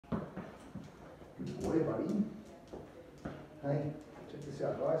boy, buddy. Hey, check this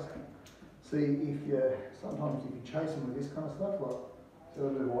out, guys. See, sometimes if you chase him with this kind of stuff, like, see a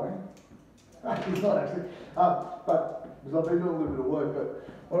little bit away. He's not actually, but because I've been doing a little bit of work, but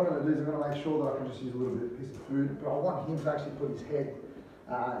what I'm going to do is I'm going to make sure that I can just use a little bit of piece of food, but I want him to actually put his head,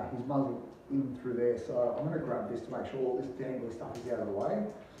 his muzzle in through there. So I'm going to grab this to make sure all this dangly stuff is out of the way.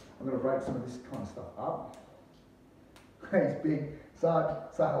 I'm going to break some of this kind of stuff up. He's big. Sarge,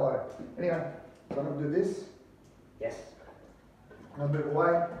 say hello. Anyway, so I'm going to do this. Yes. I'm going to move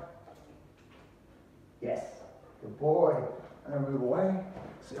away. Yes. Good boy. I'm going to move away.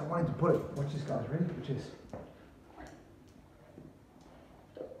 See, I wanted to put it. Watch this, guys. Ready? Watch this.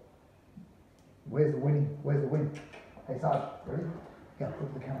 Where's the winning? Where's the win? Hey, Sarge, ready? Yeah, look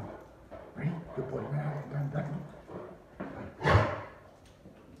at the camera. Ready? Good boy. Don't.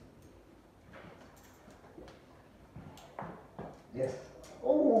 Yes.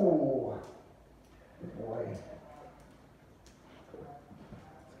 Oh, good boy. Let's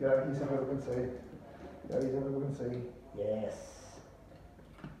get over here so everyone can see. Go here so everyone can see. Yes.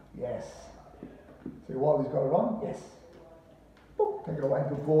 Yes. See while he's got it on? Yes. Boop. Take it away.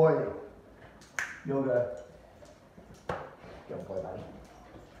 Good boy. You'll go. Good boy, buddy.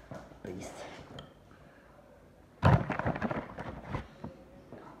 Beast.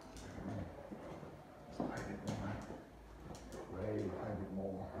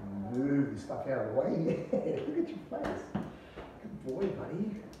 Move this stuff out of the way. Yeah, look at your face. Good boy, buddy.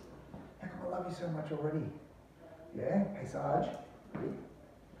 How come I love you so much already? Yeah? Hey, Sarge. Ready?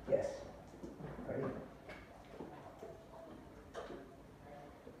 Yes. Ready?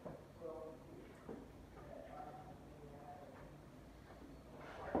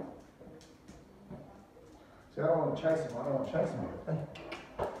 See, I don't want to chase him. I don't want to chase him.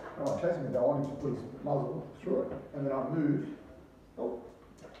 I don't want to chase him. I want him to put his muzzle through it. And then I move. Oh.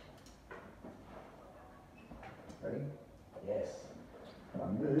 Ready? Yes. And I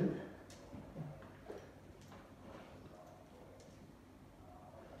move.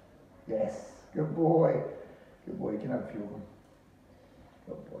 Yes. Good boy. Good boy. You can have a few of them.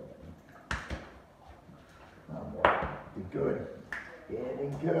 Good boy. Oh boy. Did good. Yeah,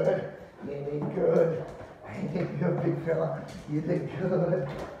 did good. Yeah, did good. You did good, big fella. You did good.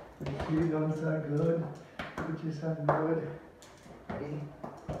 Look at you doing so good. Look at you so good. Ready?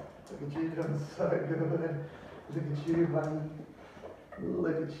 Look at you doing so good. Look at you, buddy.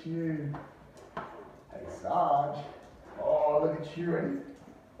 Look at you. Hey, Sarge. Oh, look at you, ready?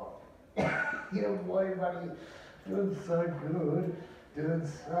 Yeah, boy, buddy. Doing so good. Doing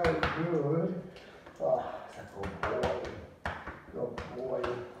so good. Oh, that's a good boy. Good boy.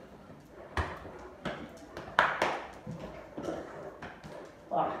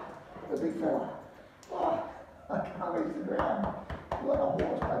 Ah, the big fella. Ah, I can't reach the ground. Like a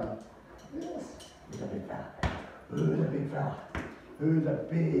horse, buddy. Yes. Who's a big fella? Who's a big fella? Who's a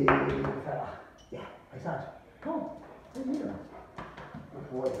big fella? Yeah. Hey, Sarge. Come on. What are you doing? Good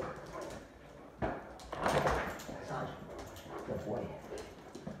boy. Hey, Sarge. Good boy.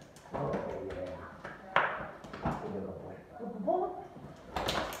 Oh, yeah. Good boy. Good boy.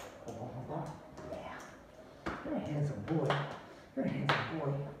 Yeah. You're a handsome boy. You're a handsome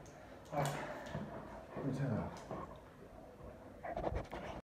boy. All right. Let me turn it off.